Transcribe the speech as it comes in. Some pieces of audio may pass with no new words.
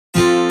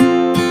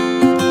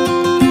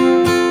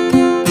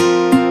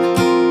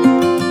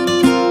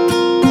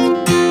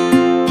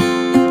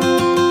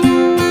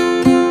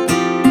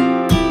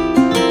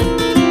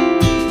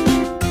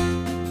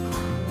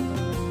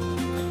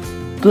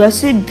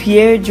Blessed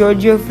Pier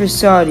Giorgio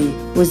Frassati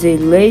was a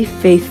lay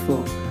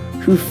faithful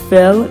who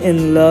fell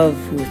in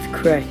love with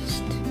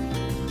Christ.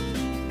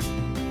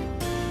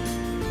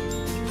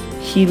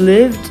 He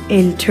lived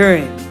in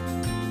Turin,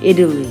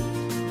 Italy,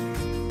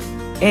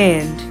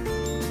 and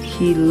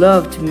he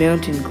loved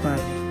mountain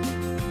climbing.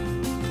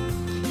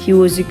 He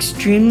was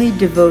extremely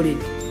devoted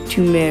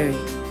to Mary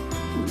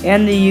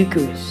and the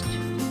Eucharist,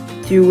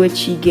 through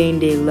which he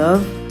gained a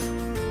love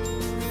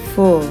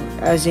for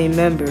as a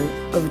member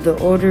of the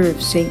Order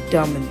of Saint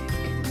Dominic.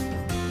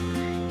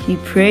 He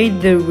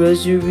prayed the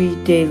Rosary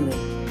daily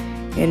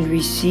and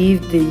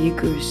received the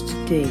Eucharist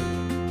daily.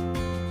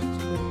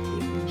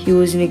 He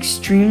was an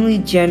extremely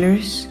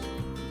generous,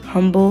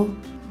 humble,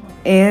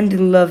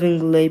 and loving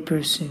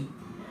layperson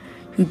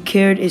who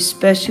cared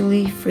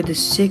especially for the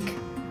sick,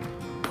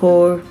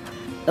 poor,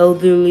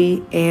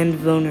 elderly, and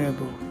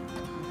vulnerable.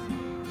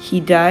 He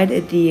died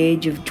at the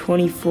age of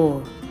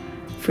 24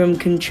 from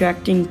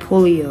contracting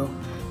polio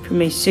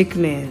from a sick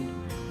man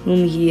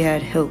whom he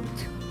had helped.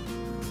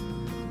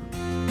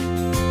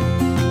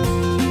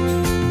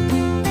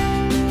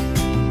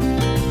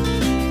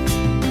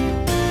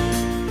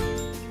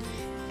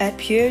 At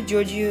Pier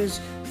Giorgio's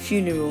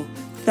funeral,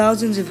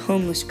 thousands of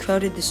homeless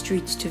crowded the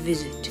streets to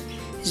visit.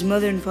 His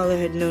mother and father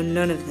had known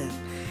none of them,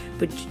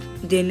 but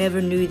they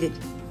never knew that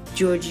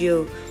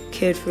Giorgio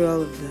cared for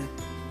all of them.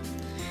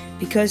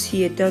 Because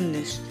he had done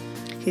this,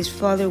 his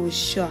father was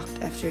shocked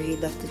after he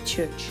left the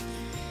church,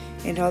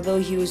 and although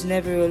he was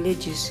never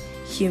religious,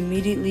 he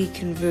immediately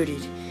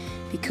converted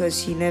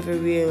because he never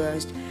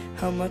realized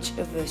how much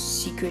of a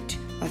secret,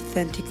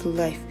 authentic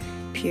life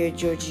Pier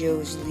Giorgio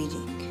was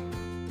leading.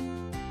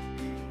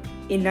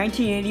 In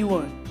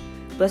 1981,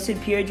 Blessed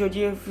Pier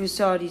Giorgio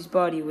Frassati's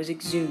body was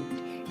exhumed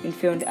and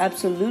found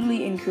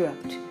absolutely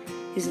incorrupt.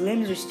 His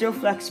limbs were still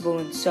flexible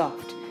and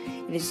soft,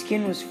 and his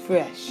skin was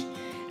fresh,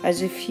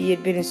 as if he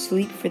had been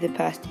asleep for the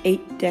past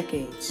 8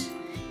 decades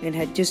and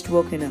had just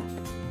woken up.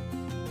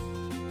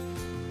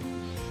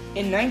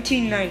 In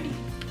 1990,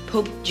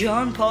 Pope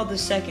John Paul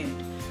II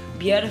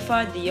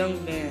beatified the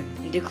young man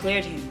and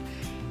declared him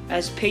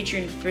as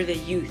patron for the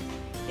youth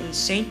and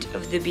saint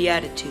of the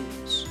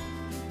Beatitudes.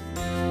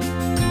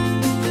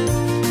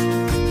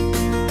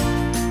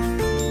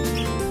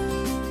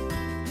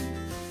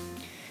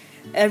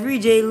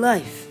 Everyday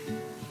life.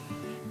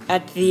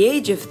 At the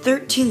age of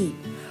 13,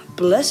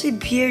 Blessed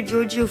Pier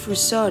Giorgio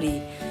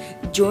Frassati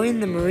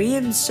joined the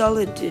Marian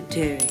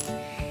Solitary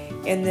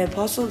and the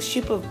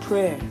Apostleship of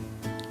Prayer.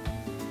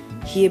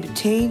 He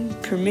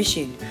obtained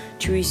permission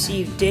to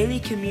receive daily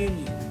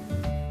communion.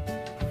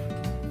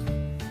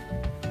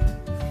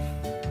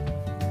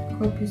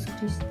 Corpus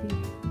Christi.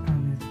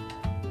 Amen.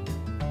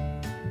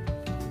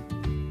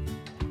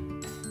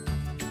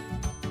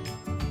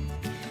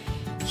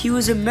 He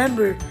was a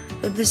member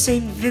of the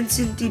St.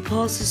 Vincent de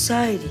Paul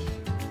Society.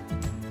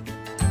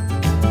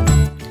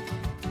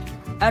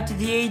 At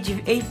the age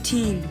of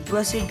 18,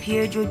 Blessed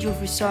Pier Giorgio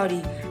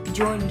Frassati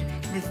joined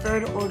the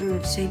Third Order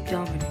of Saint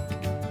Dominic.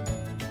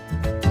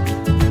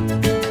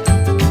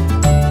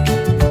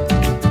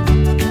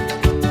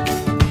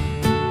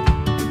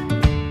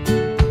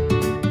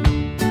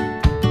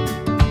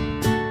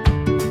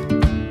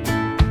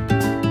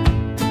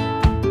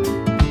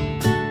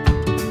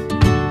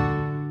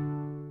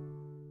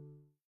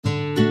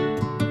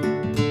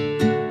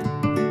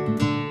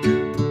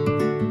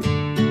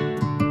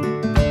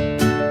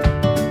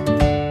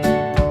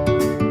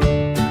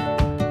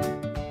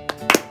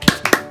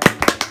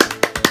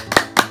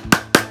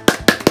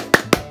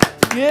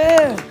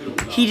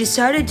 He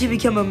decided to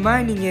become a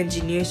mining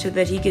engineer so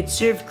that he could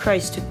serve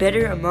Christ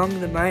better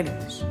among the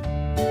miners.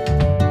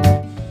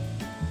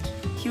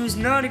 He was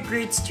not a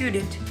great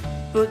student,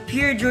 but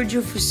Pier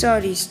Giorgio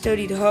Frassati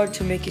studied hard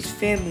to make his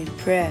family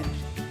proud.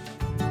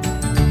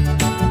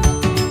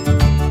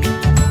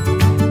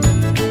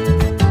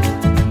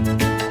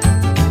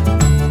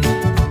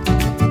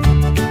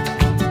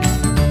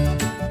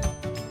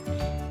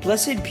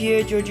 Blessed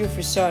Pier Giorgio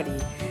Frassati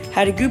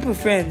had a group of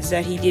friends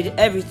that he did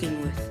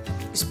everything with,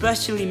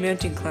 especially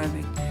mountain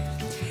climbing,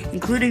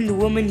 including the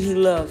woman he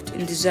loved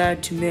and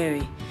desired to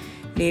marry,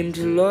 named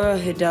Laura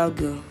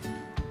Hidalgo.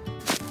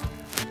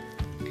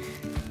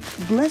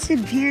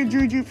 Blessed Pier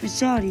Giorgio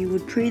Frassati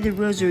would pray the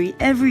Rosary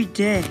every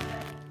day.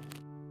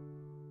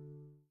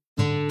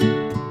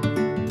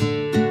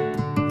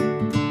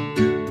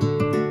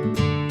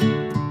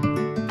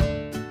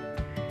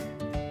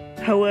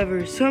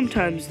 However,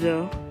 sometimes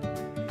though,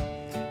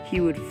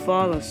 he would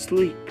fall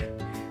asleep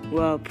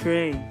while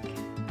praying.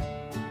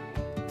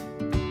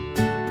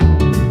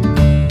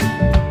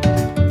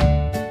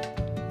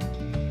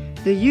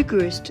 The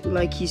Eucharist,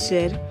 like he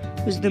said,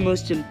 was the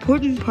most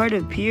important part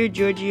of Pier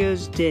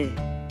Giorgio's day.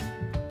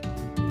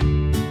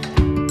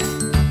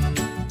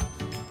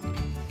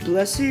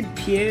 Blessed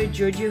Pier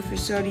Giorgio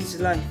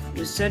Frassati's life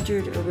was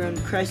centered around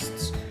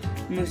Christ's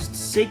most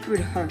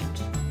sacred heart,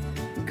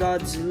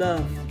 God's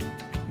love,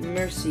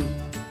 mercy,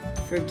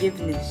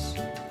 forgiveness,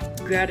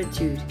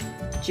 gratitude,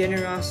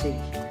 generosity,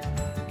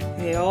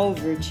 and all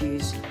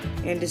virtues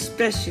and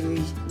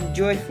especially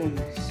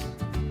joyfulness.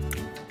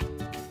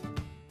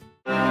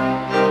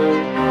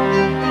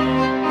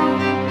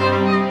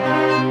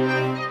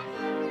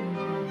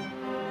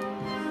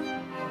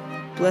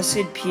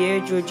 Blessed Pier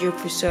Giorgio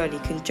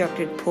Frassati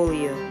contracted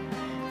polio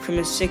from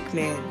a sick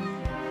man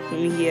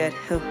whom he had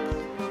helped.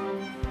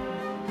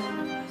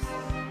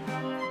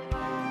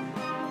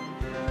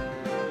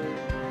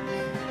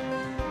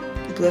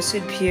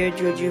 Blessed Pier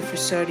Giorgio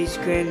Frassati's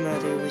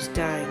grandmother was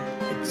dying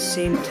at the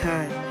same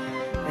time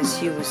as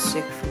he was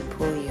sick from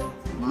polio,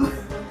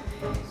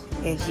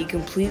 and he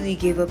completely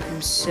gave up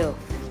himself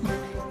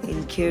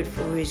and cared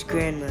for his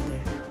grandmother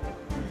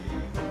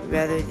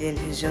rather than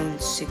his own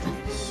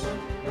sickness.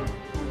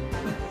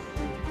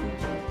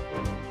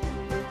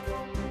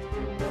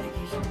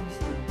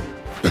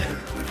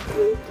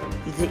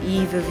 The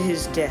eve of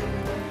his death,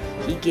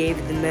 he gave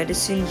the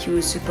medicine he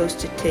was supposed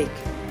to take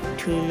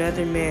to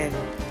another man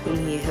whom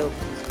he helped,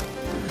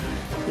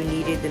 who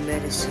needed the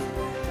medicine,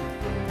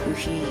 who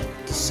he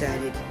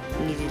decided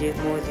needed it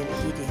more than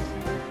he did.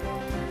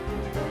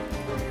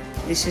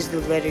 This is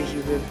the letter he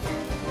wrote.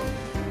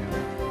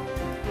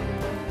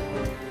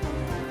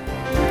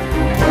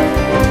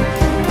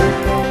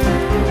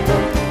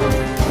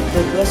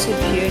 The Blessed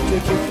Pier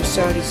Giorgio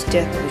Frassati's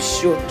death was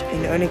short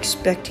and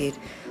unexpected.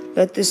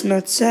 Let this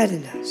not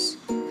sadden us.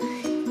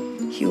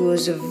 He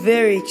was a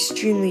very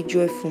extremely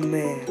joyful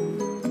man.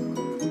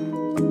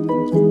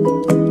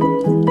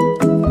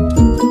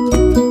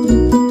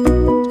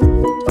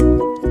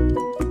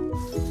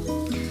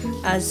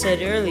 As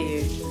said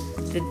earlier,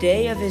 the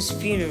day of his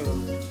funeral,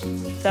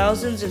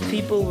 thousands of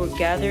people were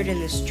gathered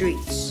in the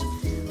streets,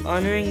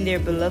 honoring their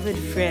beloved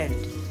friend,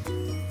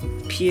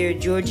 Pier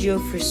Giorgio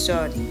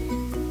Frassati.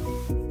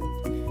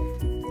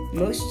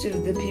 Most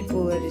of the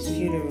people at his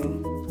funeral,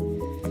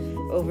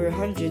 over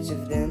hundreds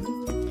of them,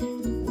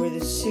 were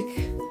the sick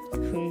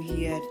whom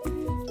he had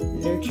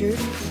nurtured,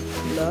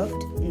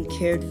 loved, and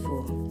cared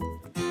for.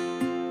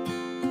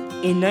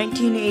 In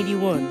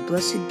 1981,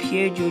 Blessed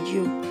Pier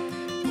Giorgio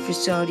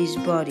Frassati's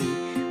body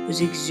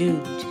was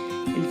exhumed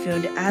and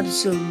found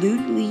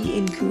absolutely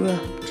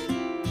incorrupt.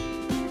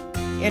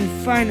 And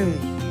finally,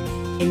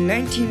 in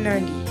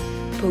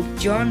 1990, Pope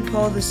John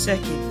Paul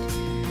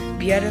II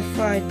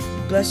beatified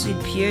Blessed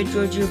Pier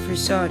Giorgio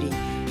Frassati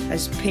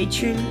as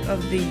patron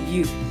of the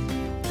youth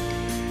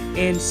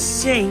and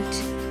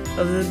saint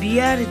of the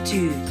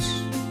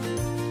Beatitudes.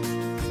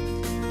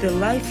 The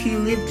life he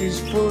lived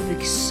is full of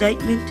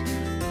excitement,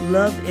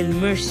 love,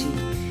 and mercy,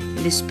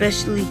 and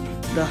especially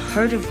the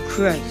heart of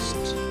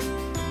Christ,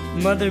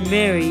 Mother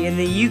Mary, and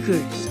the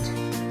Eucharist.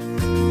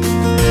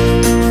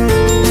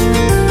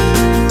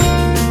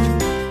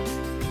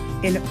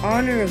 In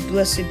honor of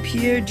Blessed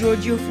Pier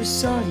Giorgio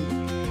Frassati,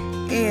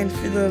 and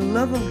for the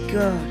love of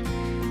God,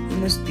 we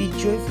must be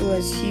joyful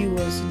as he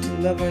was, and to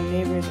love our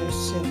neighbors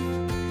ourselves,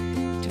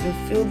 to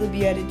fulfill the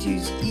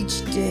Beatitudes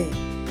each day,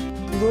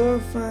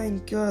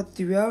 glorifying God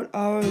throughout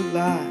our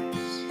lives.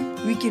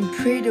 We can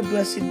pray to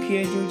Blessed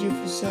Pier Giorgio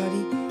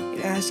Frassati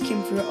and ask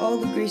him for all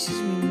the graces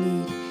we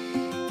need,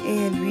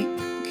 and we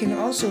can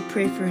also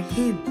pray for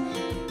him,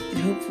 and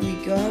hopefully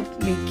God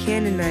may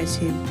canonize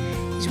him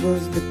as well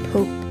as the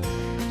Pope,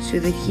 so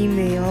that he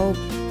may all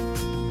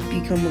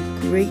become a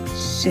great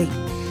saint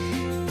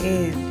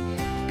and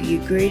be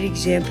a great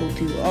example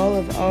to all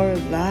of our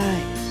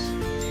lives,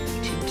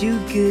 to do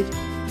good,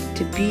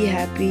 to be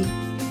happy,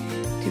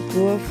 to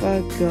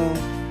glorify God,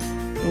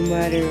 no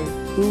matter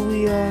who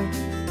we are,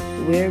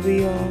 where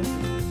we are,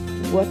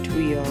 what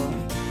we are,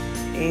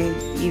 and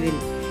even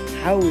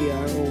how we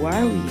are or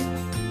why we are.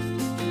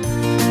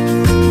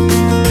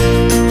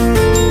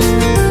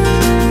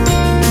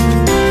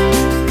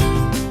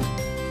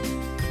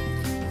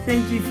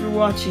 Thank you for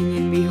watching,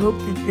 and we hope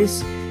that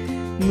this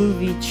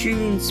movie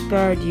truly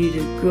inspired you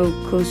to grow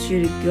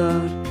closer to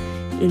God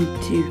and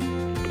to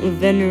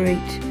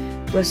venerate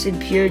Blessed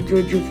Pier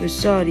Giorgio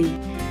Frassati,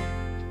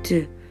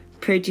 to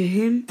pray to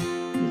him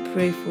and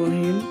pray for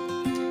him,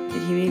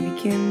 that he may be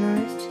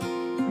canonized,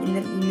 and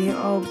that we may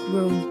all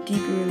grow in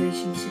deeper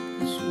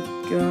relationships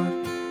with God,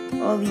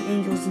 all the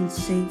angels and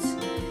saints,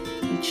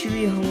 and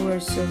truly humble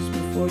ourselves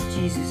before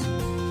Jesus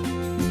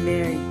and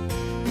Mary,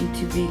 and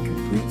to be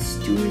complete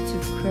stewards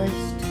of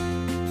Christ,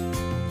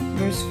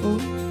 merciful,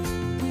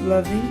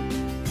 loving,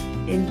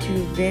 and to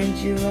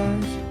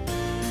evangelize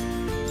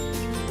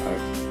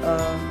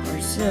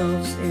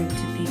ourselves, and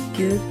to be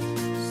good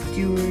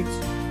stewards,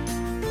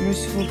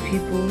 merciful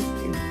people,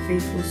 and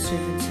faithful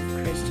servants of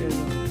Christ our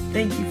Lord.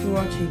 Thank you for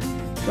watching.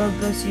 God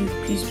bless you.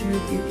 Peace be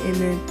with you.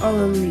 Amen.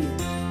 Hallelujah.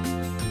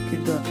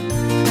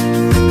 Goodbye.